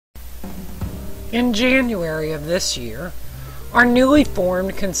In January of this year, our newly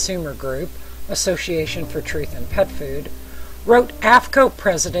formed consumer group, Association for Truth in Pet Food, wrote AAFCO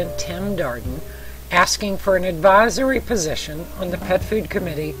President Tim Darden asking for an advisory position on the Pet Food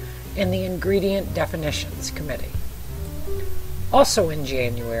Committee and the Ingredient Definitions Committee. Also in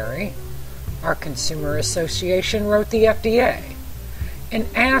January, our Consumer Association wrote the FDA and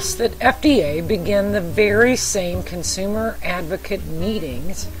asked that FDA begin the very same consumer advocate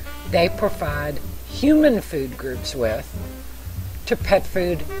meetings they provide human food groups with to pet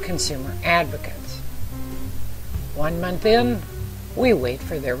food consumer advocates. 1 month in, we wait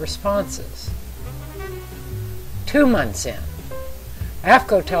for their responses. 2 months in,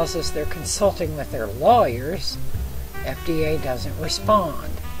 AAFCO tells us they're consulting with their lawyers. FDA doesn't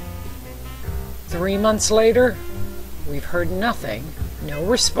respond. 3 months later, we've heard nothing, no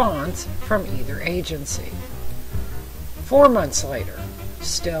response from either agency. 4 months later,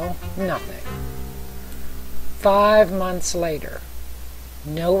 still nothing. 5 months later,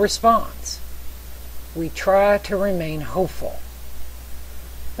 no response. We try to remain hopeful.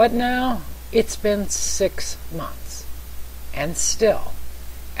 But now it's been 6 months, and still,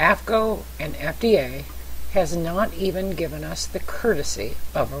 AAFCO and FDA has not even given us the courtesy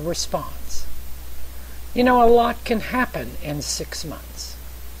of a response. You know, a lot can happen in 6 months.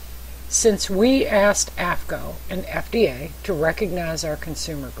 Since we asked AAFCO and FDA to recognize our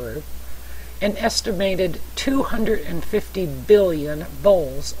consumer group, an estimated 250 billion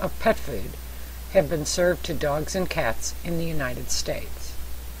bowls of pet food have been served to dogs and cats in the United States.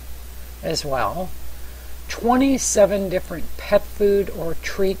 As well, 27 different pet food or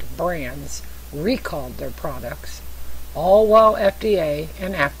treat brands recalled their products, all while FDA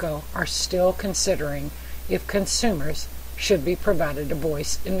and AAFCO are still considering if consumers should be provided a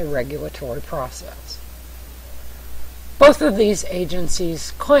voice in the regulatory process. Both of these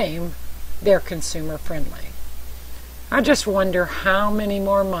agencies claim they're consumer friendly. I just wonder how many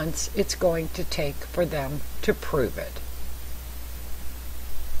more months it's going to take for them to prove it.